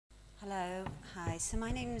Hi, so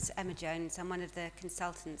my name's Emma Jones. I'm one of the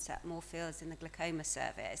consultants at Moorfields in the glaucoma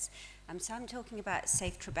service. So I'm talking about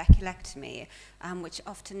safe trabeculectomy, which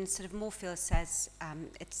often sort of Moorfields says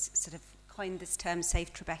it's sort of coined this term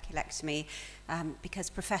safe trabeculectomy because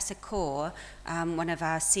Professor Kaur, one of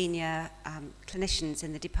our senior clinicians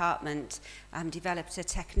in the department, developed a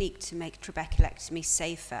technique to make trabeculectomy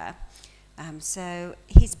safer. So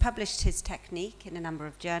he's published his technique in a number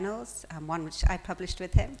of journals, one which I published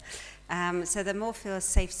with him. So the Moorfields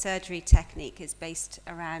safe surgery technique is based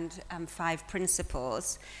around 5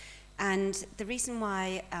 principles. And the reason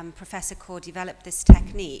why Professor Kaur developed this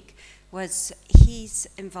technique was he's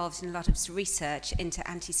involved in a lot of research into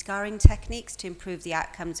anti-scarring techniques to improve the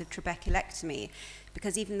outcomes of trabeculectomy,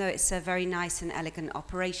 because even though it's a very nice and elegant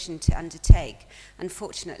operation to undertake,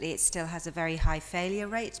 unfortunately it still has a very high failure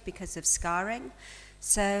rate because of scarring.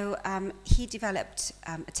 So he developed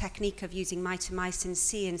a technique of using mitomycin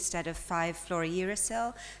C instead of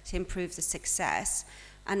 5-fluorouracil to improve the success.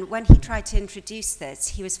 And when he tried to introduce this,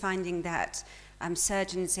 he was finding that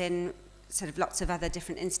surgeons in sort of lots of other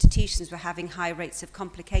different institutions were having high rates of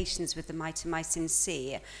complications with the mitomycin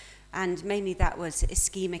C. And mainly that was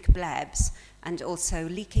ischemic blebs and also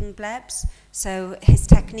leaking blebs. So his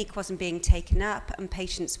technique wasn't being taken up and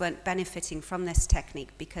patients weren't benefiting from this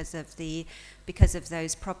technique because of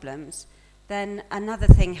those problems. Then another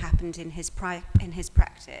thing happened in his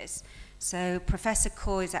practice. So Professor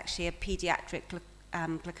Kaur is actually a pediatric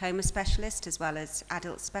glaucoma specialist as well as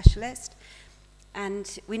adult specialist.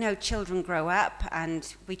 And we know children grow up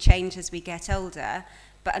and we change as we get older,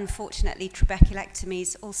 but unfortunately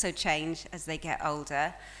trabeculectomies also change as they get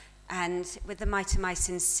older. And with the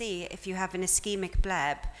mitomycin C, if you have an ischemic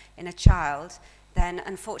bleb in a child, then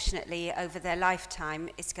unfortunately over their lifetime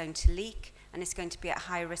it's going to leak and it's going to be at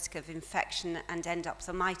high risk of infection and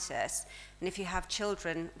endophthalmitis. And if you have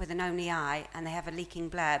children with an only eye and they have a leaking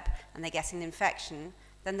bleb and they get an infection,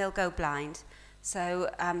 then they'll go blind. So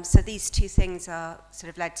these two things are sort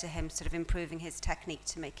of led to him sort of improving his technique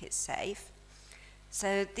to make it safe.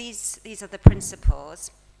 So these are the principles.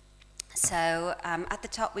 So at the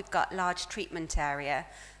top we've got large treatment area.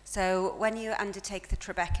 So when you undertake the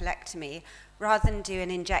trabeculectomy, rather than do an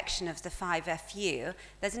injection of the 5-FU,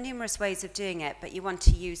 there's numerous ways of doing it, but you want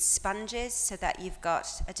to use sponges so that you've got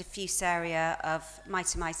a diffuse area of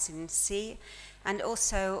mitomycin C. And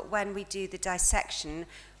also when we do the dissection,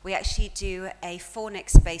 we actually do a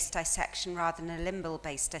fornix-based dissection rather than a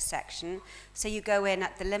limbal-based dissection. So you go in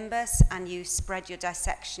at the limbus and you spread your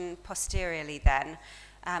dissection posteriorly then.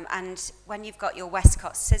 And when you've got your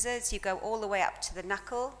Westcott scissors, you go all the way up to the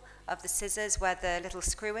knuckle of the scissors where the little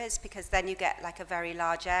screw is, because then you get like a very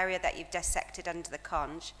large area that you've dissected under the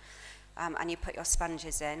conj, and you put your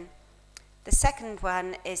sponges in. The second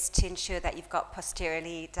one is to ensure that you've got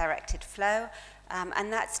posteriorly directed flow,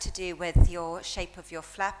 and that's to do with your shape of your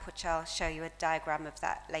flap, which I'll show you a diagram of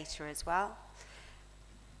that later as well.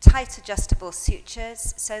 Tight adjustable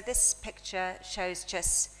sutures. So this picture shows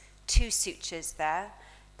just 2 sutures there,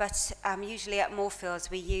 but usually at Moorfields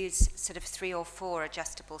we use sort of 3 or 4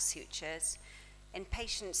 adjustable sutures. In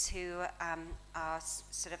patients who are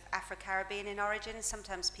sort of Afro-Caribbean in origin,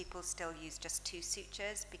 sometimes people still use just 2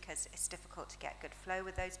 sutures because it's difficult to get good flow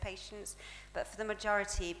with those patients. But for the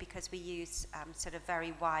majority, because we use sort of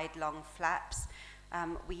very wide, long flaps,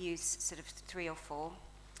 we use sort of 3 or 4.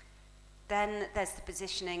 Then there's the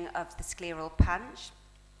positioning of the scleral punch.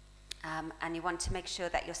 And you want to make sure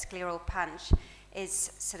that your scleral punch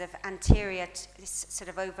is sort of anterior, sort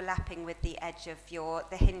of overlapping with the edge of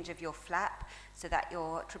the hinge of your flap, so that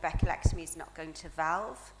your trabeculectomy is not going to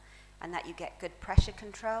valve, and that you get good pressure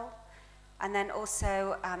control. And then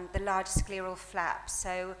also the large scleral flap.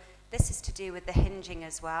 So this is to do with the hinging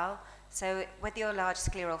as well. So with your large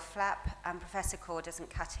scleral flap, Professor Kaur doesn't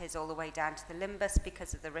cut his all the way down to the limbus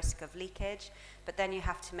because of the risk of leakage, but then you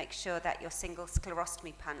have to make sure that your single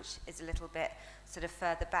sclerostomy punch is a little bit sort of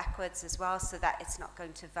further backwards as well, so that it's not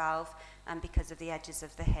going to valve because of the edges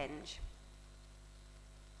of the hinge.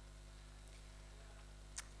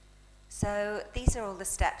 So these are all the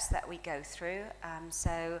steps that we go through.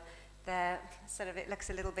 So it looks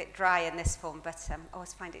a little bit dry in this form, but I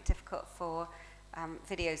always find it difficult for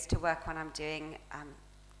videos to work when I'm doing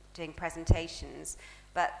presentations.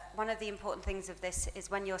 But one of the important things of this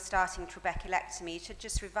is when you're starting trabeculectomy, you should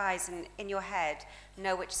just revise and in your head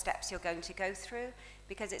know which steps you're going to go through,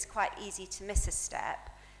 because it's quite easy to miss a step.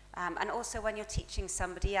 And also when you're teaching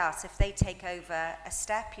somebody else, if they take over a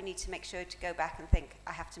step, you need to make sure to go back and think,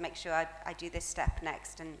 I have to make sure I do this step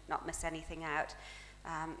next and not miss anything out,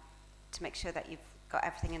 to make sure that you've got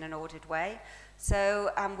everything in an ordered way.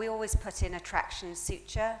 So we always put in a traction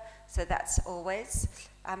suture, so that's always.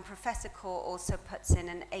 Professor Kaur also puts in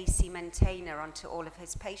an AC maintainer onto all of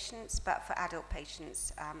his patients, but for adult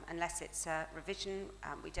patients, unless it's a revision,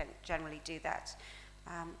 we don't generally do that.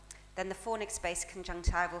 Then the fornix-based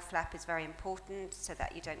conjunctival flap is very important so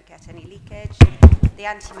that you don't get any leakage. The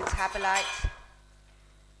anti-metabolite,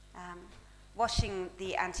 washing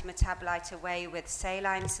the anti-metabolite away with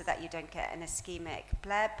saline so that you don't get an ischemic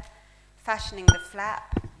bleb. Fashioning the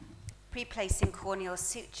flap. Pre-placing corneal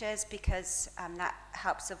sutures because that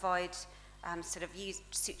helps avoid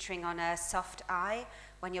suturing on a soft eye.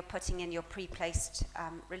 When you're putting in your pre-placed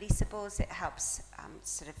releasables, it helps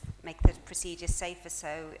sort of make the procedure safer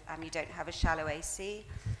so you don't have a shallow AC.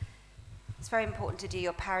 It's very important to do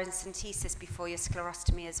your paracentesis before your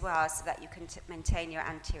sclerostomy as well so that you can maintain your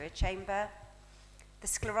anterior chamber. The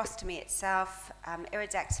sclerostomy itself,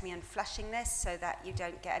 iridectomy and flushing this so that you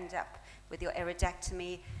don't end up with your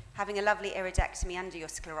iridectomy, having a lovely iridectomy under your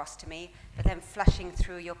sclerostomy, but then flushing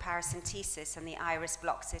through your paracentesis and the iris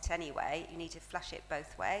blocks it anyway. You need to flush it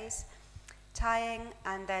both ways. Tying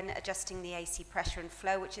and then adjusting the AC pressure and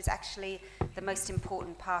flow, which is actually the most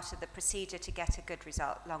important part of the procedure to get a good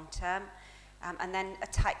result long term. And then a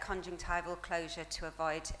tight conjunctival closure to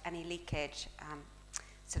avoid any leakage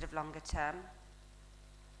sort of longer term.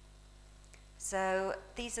 So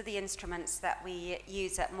these are the instruments that we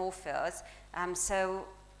use at Moorfields.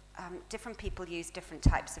 Different people use different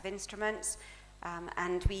types of instruments,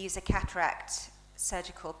 and we use a cataract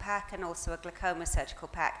surgical pack and also a glaucoma surgical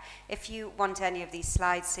pack. If you want any of these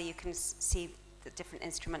slides so you can see the different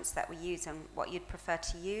instruments that we use and what you'd prefer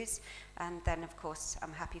to use, and then of course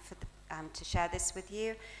I'm happy for to share this with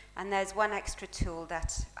you. And there's one extra tool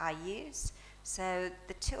that I use. So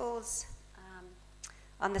the tools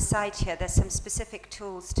on the side here, there's some specific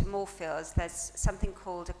tools to Moorfields. There's something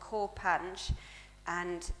called a core punch,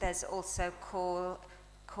 and there's also core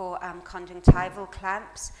conjunctival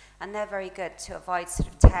clamps, and they're very good to avoid sort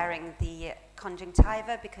of tearing the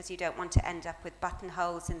conjunctiva because you don't want to end up with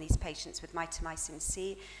buttonholes in these patients with mitomycin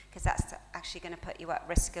C, because that's actually going to put you at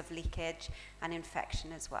risk of leakage and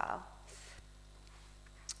infection as well.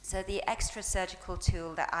 So the extra surgical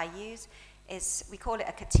tool that I use is, we call it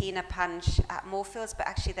a catena punch at Moorfields, but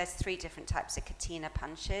actually there's 3 different types of catena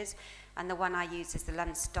punches, and the one I use is the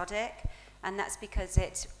Luns-Dodick, and that's because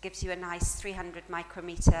it gives you a nice 300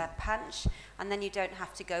 micrometer punch, and then you don't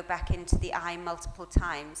have to go back into the eye multiple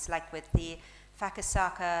times, like with the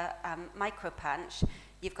Fakasaka micro punch.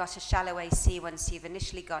 You've got a shallow AC once you've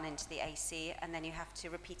initially gone into the AC, and then you have to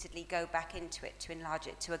repeatedly go back into it to enlarge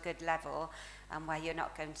it to a good level where you're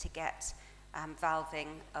not going to get valving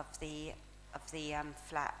of the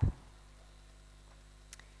flap.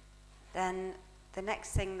 Then the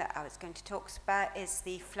next thing that I was going to talk about is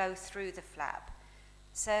the flow through the flap.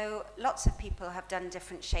 So lots of people have done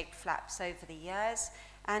different shaped flaps over the years,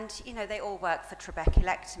 and you know, they all work for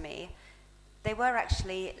trabeculectomy. They were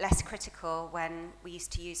actually less critical when we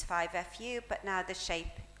used to use 5FU, but now the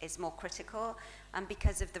shape is more critical, and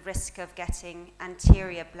because of the risk of getting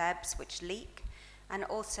anterior blebs which leak, and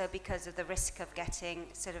also because of the risk of getting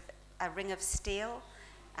sort of a ring of steel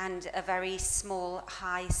and a very small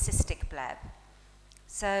high cystic bleb.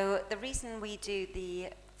 So the reason we do the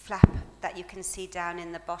flap that you can see down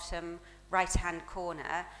in the bottom right-hand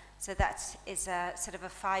corner, so that is a sort of a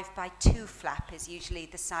 5x2 flap is usually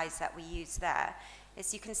the size that we use there,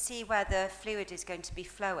 is you can see where the fluid is going to be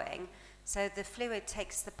flowing. So the fluid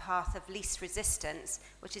takes the path of least resistance,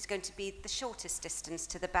 which is going to be the shortest distance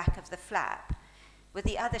to the back of the flap. With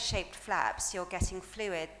the other shaped flaps, you're getting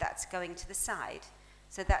fluid that's going to the side.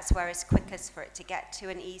 So that's where it's quickest for it to get to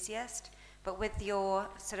and easiest. But with your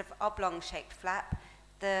sort of oblong shaped flap,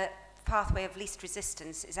 the pathway of least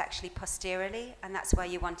resistance is actually posteriorly, and that's where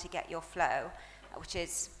you want to get your flow, which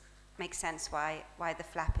makes sense why the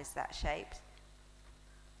flap is that shaped.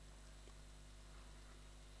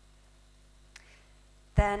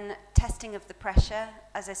 Then testing of the pressure,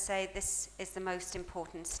 as I say, this is the most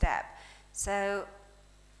important step. So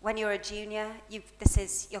when you're a junior,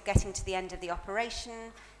 you're getting to the end of the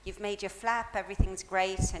operation, you've made your flap, everything's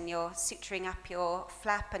great, and you're suturing up your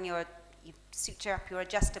flap and you suture up your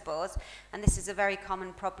adjustables, and this is a very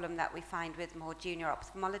common problem that we find with more junior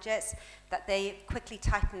ophthalmologists, that they quickly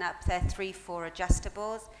tighten up their 3-4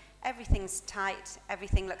 adjustables. Everything's tight,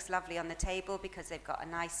 everything looks lovely on the table because they've got a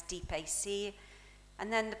nice deep AC,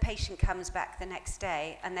 and then the patient comes back the next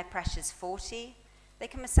day and their pressure's 40. They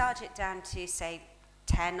can massage it down to, say,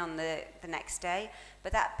 10 on the next day,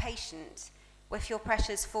 but that patient, if your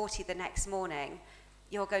pressure's 40 the next morning,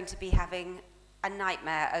 you're going to be having a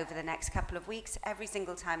nightmare over the next couple of weeks. Every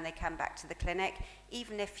single time they come back to the clinic,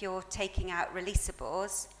 even if you're taking out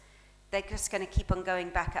releasables, they're just going to keep on going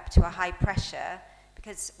back up to a high pressure,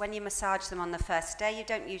 because when you massage them on the first day, you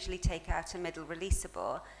don't usually take out a middle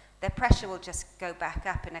releasable. Their pressure will just go back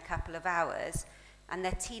up in a couple of hours, and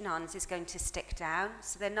their tenons is going to stick down,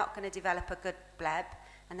 so they're not going to develop a good bleb.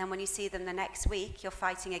 And then when you see them the next week, you're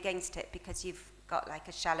fighting against it because you've got like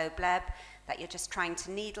a shallow bleb that you're just trying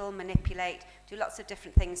to needle, manipulate, do lots of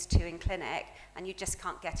different things to in clinic, and you just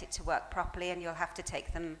can't get it to work properly, and you'll have to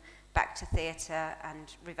take them back to theatre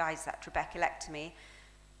and revise that trabeculectomy.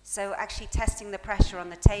 So actually testing the pressure on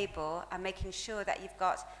the table and making sure that you've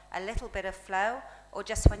got a little bit of flow, or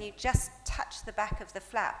just when you just touch the back of the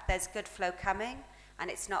flap, there's good flow coming, and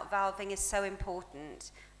it's not valving, is so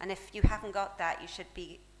important. And if you haven't got that, you should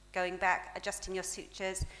be going back, adjusting your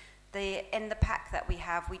sutures. In the pack that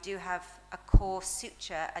we do have a core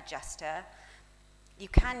suture adjuster. You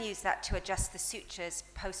can use that to adjust the sutures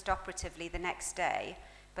post-operatively the next day,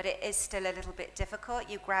 but it is still a little bit difficult.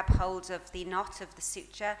 You grab hold of the knot of the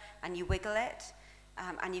suture and you wiggle it,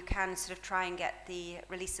 and you can sort of try and get the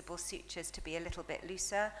releasable sutures to be a little bit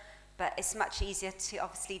looser, but it's much easier to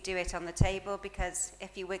obviously do it on the table, because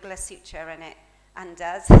if you wiggle a suture and it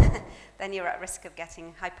undoes, then you're at risk of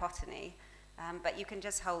getting hypotony. But you can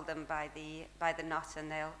just hold them by the knot,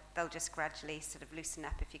 and they'll just gradually sort of loosen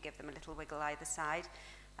up if you give them a little wiggle either side.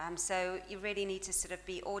 So you really need to sort of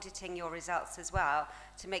be auditing your results as well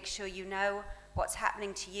to make sure you know what's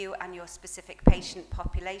happening to you and your specific patient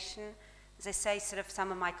population. As I say, sort of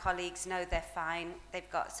some of my colleagues know they're fine.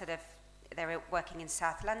 They're working in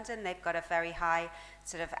South London. They've got a very high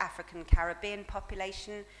sort of African Caribbean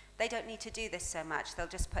population. They don't need to do this so much. They'll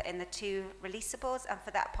just put in the 2 releasables, and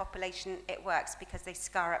for that population it works because they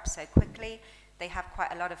scar up so quickly. They have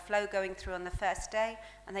quite a lot of flow going through on the first day,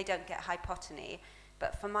 and they don't get hypotony.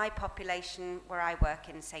 But for my population, where I work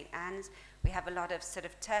in St. Anne's, we have a lot of sort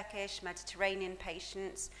of Turkish, Mediterranean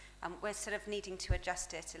patients, and we're sort of needing to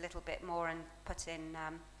adjust it a little bit more and put in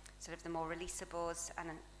sort of the more releasables and,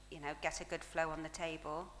 get a good flow on the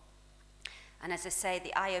table. And as I say,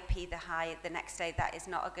 the IOP, the high, the next day, that is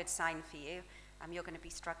not a good sign for you. You're going to be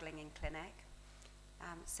struggling in clinic.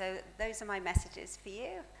 So those are my messages for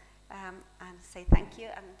you. And say thank you.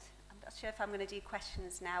 And I'm not sure if I'm going to do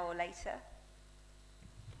questions now or later.